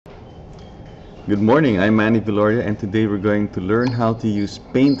Good morning, I'm Manny Viloria, and today we're going to learn how to use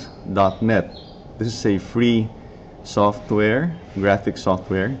Paint.net. This is a free software, graphic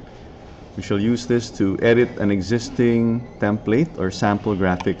software. We shall use this to edit an existing template or sample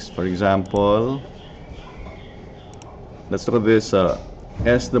graphics. For example, let's look at this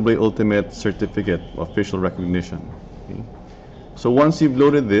SWA Ultimate Certificate of Facial Recognition. Okay. So once you've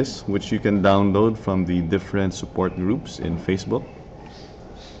loaded this, which you can download from the different support groups in Facebook,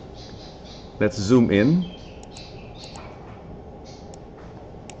 let's zoom in.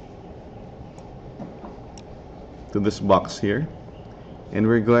 To this box here, and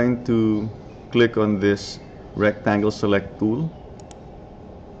we're going to click on this rectangle select tool,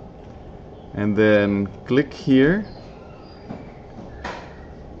 and then click here,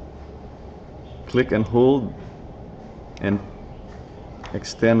 click and hold, and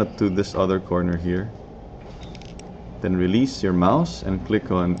extend it to this other corner here. Then release your mouse and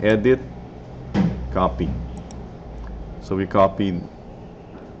click on edit, copy. So we copied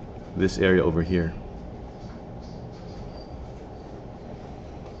this area over here.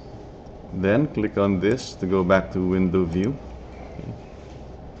 Then click on this to go back to window view. Okay.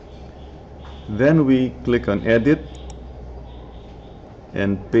 Then we click on edit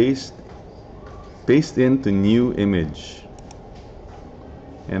and paste into new image.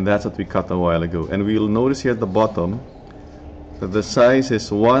 And that's what we cut a while ago. And we'll notice here at the bottom that the size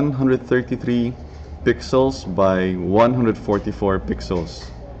is 133 pixels by 144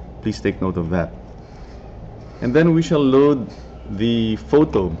 pixels. Please take note of that. And then we shall load the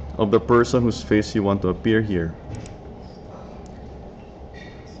photo of the person whose face you want to appear here.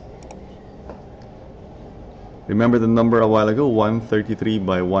 Remember the number a while ago, 133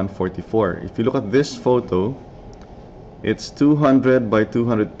 by 144. If you look at this photo, it's 200 by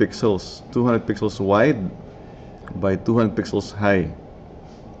 200 pixels, 200 pixels wide by 200 pixels high.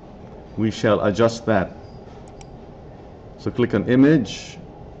 We shall adjust that. So click on image,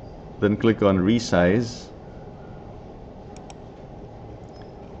 then click on resize.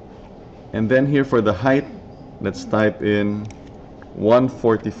 And then here for the height, let's type in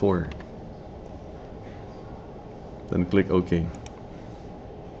 144. Then click OK.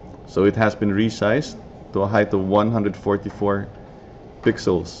 So it has been resized to a height of 144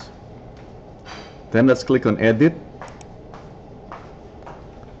 pixels. Then let's click on edit,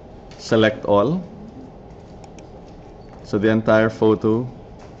 select all. So the entire photo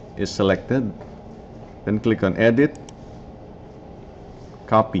is selected. Then click on edit,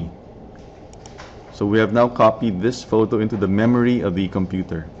 copy. So we have now copied this photo into the memory of the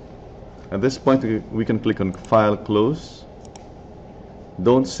computer. At this point, we can click on File, Close.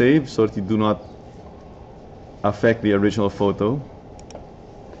 Don't save so that you do not affect the original photo.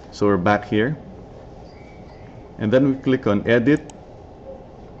 So we're back here. And then we click on Edit,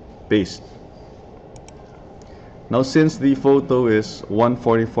 Paste. Now since the photo is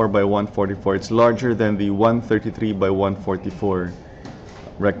 144 by 144, it's larger than the 133 by 144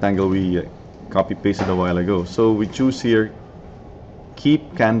 rectangle we copy-pasted a while ago. So we choose here,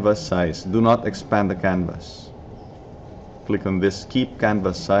 keep canvas size. Do not expand the canvas. Click on this, keep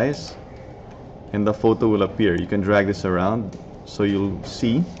canvas size, and the photo will appear. You can drag this around so you'll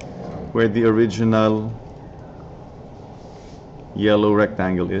see where the original yellow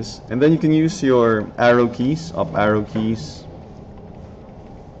rectangle is. And then you can use your arrow keys, up arrow keys,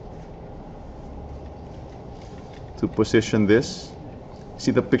 to position this.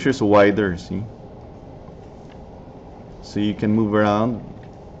 See, the picture is wider, see? So you can move around.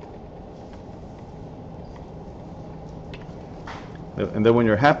 And then when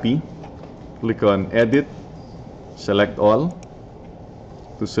you're happy, click on Edit, select all,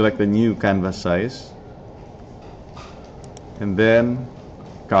 to select the new canvas size. And then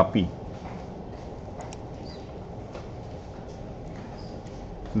copy.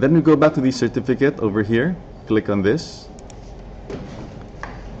 Then we go back to the certificate over here. Click on this.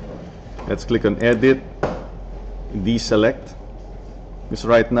 Let's click on Edit, deselect. Because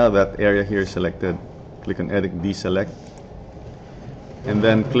right now that area here is selected. Click on Edit, deselect. And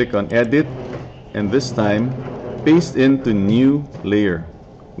then click on Edit, and this time paste into new layer.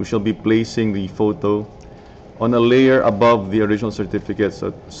 We shall be placing the photo on a layer above the original certificate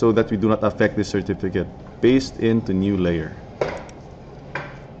so that we do not affect the certificate. Paste into new layer.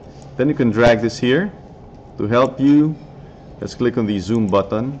 Then you can drag this here. To help you, let's click on the zoom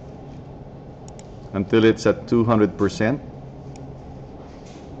button until it's at 200%.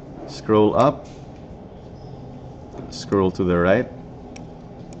 Scroll up, scroll to the right.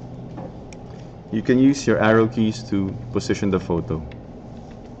 You can use your arrow keys to position the photo.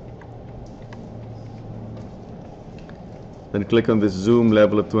 Then click on this zoom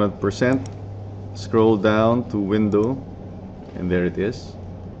level of 200%. scroll down to Window, and there it is.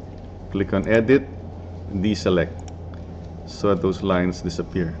 Click on Edit, deselect, so that those lines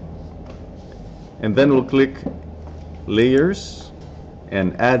disappear. And then we'll click Layers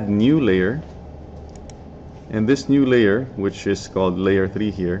and Add New Layer. And this new layer, which is called Layer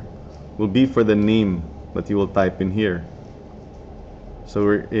 3 here, will be for the name that you will type in here. So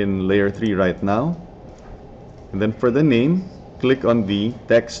we're in Layer 3 right now. And then for the name, click on the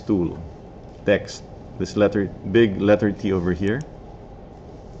Text tool. Text, this big letter T over here.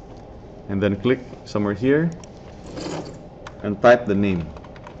 And then click somewhere here and type the name.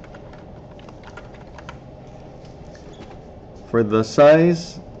 For the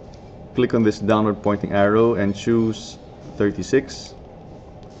size, click on this downward pointing arrow and choose 36.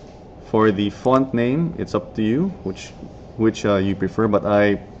 For the font name, it's up to you which you prefer, but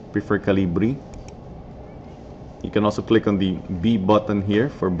I prefer Calibri. You can also click on the B button here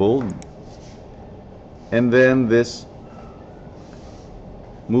for bold. And then this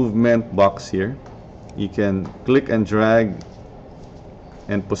movement box here, you can click and drag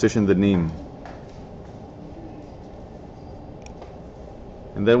and position the name.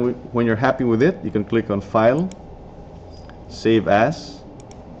 And then when you're happy with it, you can click on File, Save As.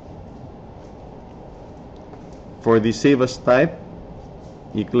 For the Save As type,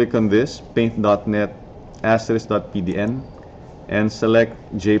 you click on this, paint.net *.pdn, and select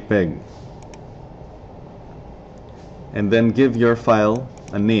JPEG. And then give your file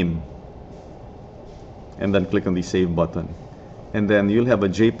a name. And then click on the Save button. And then you'll have a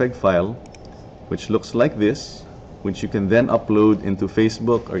JPEG file, which looks like this, which you can then upload into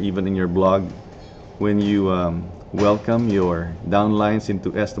Facebook or even in your blog when you welcome your downlines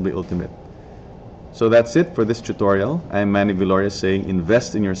into SWA Ultimate. So that's it for this tutorial. I'm Manny Viloria saying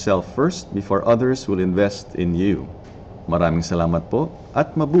invest in yourself first before others will invest in you. Maraming salamat po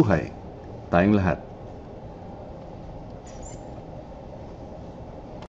at mabuhay tayong lahat.